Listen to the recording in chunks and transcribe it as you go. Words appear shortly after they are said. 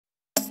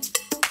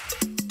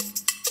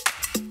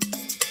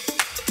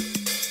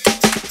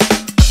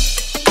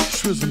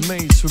Shrizz and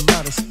maze from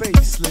outer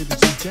space,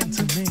 ladies and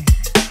gentlemen,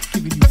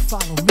 giving you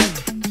follow me.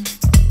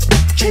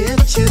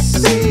 Can't you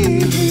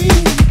see?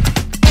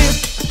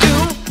 If you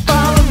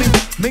follow me,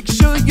 make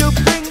sure you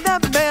bring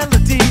that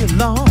melody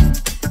along.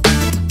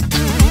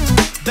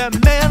 That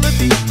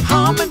melody,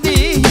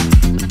 harmony.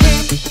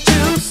 Can't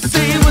you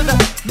see?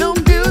 Without no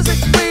music,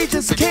 we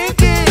just can't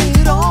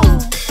get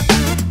on.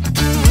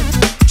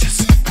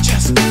 Just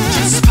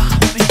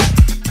follow me.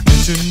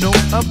 You know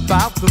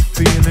about the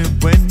feeling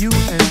when you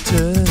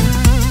enter.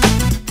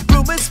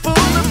 Room is full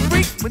of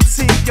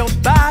frequency, your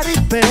body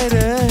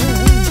better.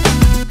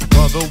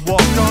 Brother,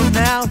 walk on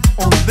out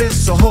on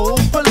this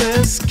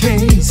hopeless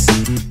case.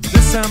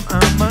 This time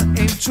I'ma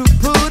aim to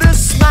put a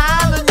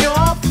smile on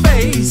your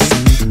face.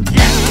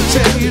 Let me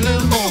tell you a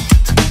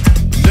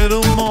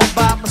little more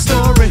about my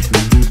story.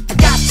 I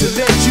got to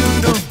let you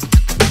know.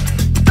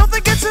 Don't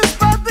think it's just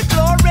about the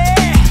glory.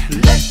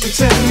 Let me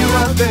tell you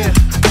out there.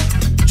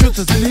 Truth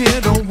is in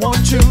here, don't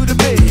want you to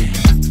be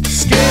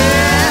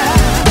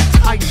scared.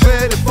 Are you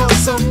ready for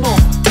some more?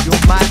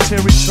 You're my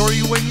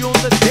territory when you're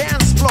on the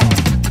dance floor.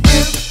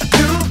 If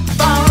you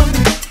follow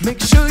me, make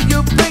sure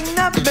you bring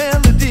that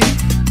melody.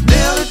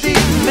 Melody,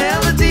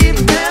 melody,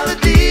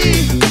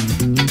 melody.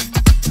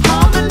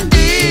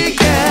 Harmony,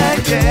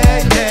 yeah,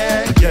 yeah,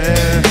 yeah,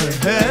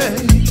 yeah.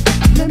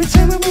 Let me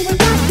tell you when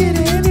we're not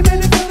getting any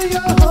better for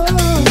your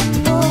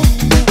home.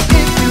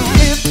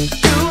 If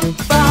you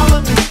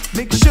follow me,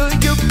 make sure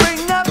you bring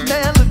that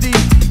melody.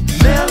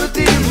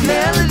 Melody,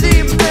 melody,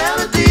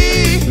 melody.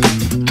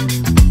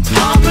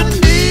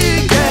 Harmony,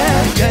 yeah,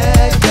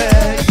 yeah,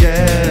 yeah,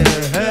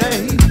 yeah.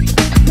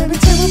 Let me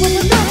tell you when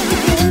we're not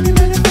getting any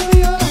better for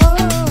your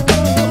home.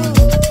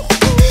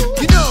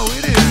 You know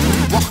it is.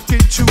 Walk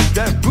into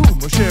that room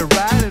or share a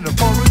ride in a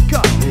foreign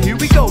car. Here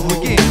we go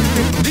again.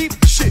 Leave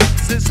the shit.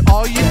 Is this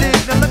all you did?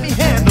 Now let me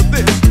handle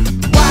this.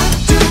 Why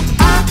do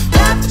I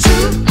have to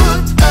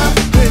put up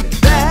with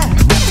that?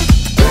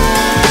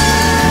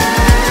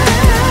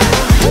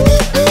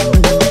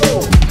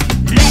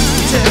 Let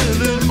me tell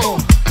you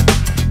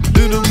a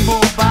little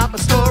more about my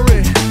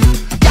story.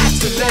 Got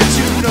to let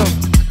you know.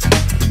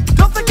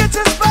 Don't think it's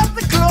just about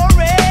the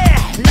glory.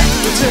 Let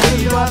me tell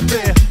you out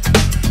there.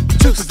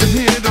 Truth is in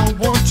here, don't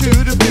want you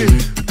to be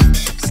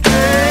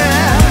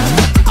scared.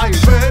 Are you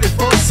ready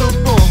for some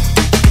more?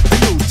 Hey,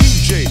 yo,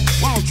 DJ,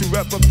 why don't you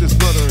wrap up this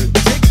brother and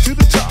take it to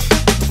the top?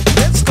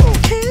 Let's go.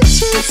 Can't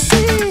you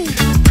see?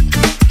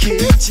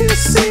 Can't you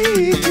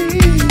see?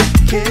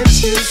 Can't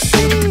you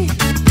see?